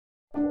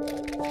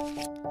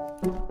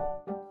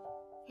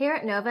Here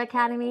at Knovva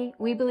Academy,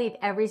 we believe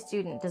every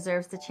student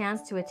deserves the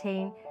chance to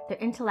attain their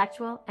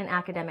intellectual and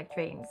academic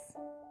dreams.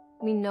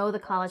 We know the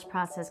college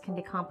process can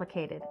be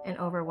complicated and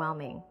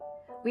overwhelming.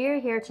 We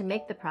are here to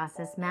make the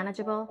process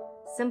manageable,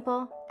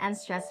 simple, and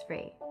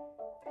stress-free.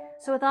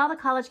 So with all the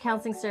college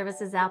counseling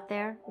services out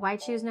there, why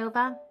choose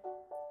Knovva?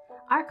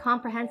 Our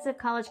comprehensive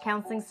college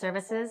counseling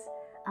services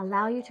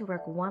allow you to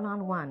work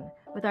one-on-one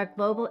with our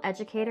global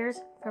educators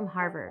from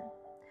Harvard.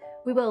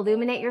 We will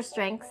illuminate your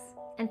strengths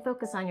and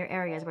focus on your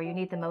areas where you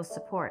need the most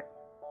support.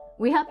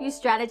 We help you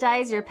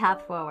strategize your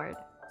path forward,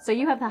 so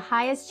you have the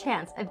highest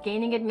chance of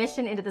gaining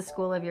admission into the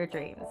school of your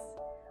dreams.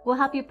 We'll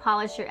help you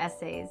polish your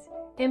essays,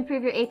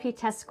 improve your AP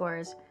test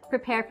scores,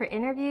 prepare for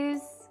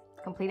interviews,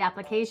 complete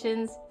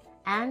applications,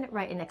 and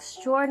write an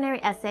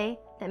extraordinary essay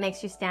that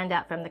makes you stand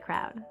out from the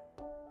crowd.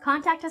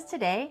 Contact us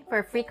today for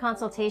a free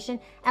consultation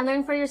and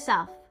learn for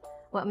yourself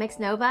what makes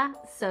Knovva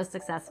so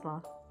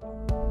successful.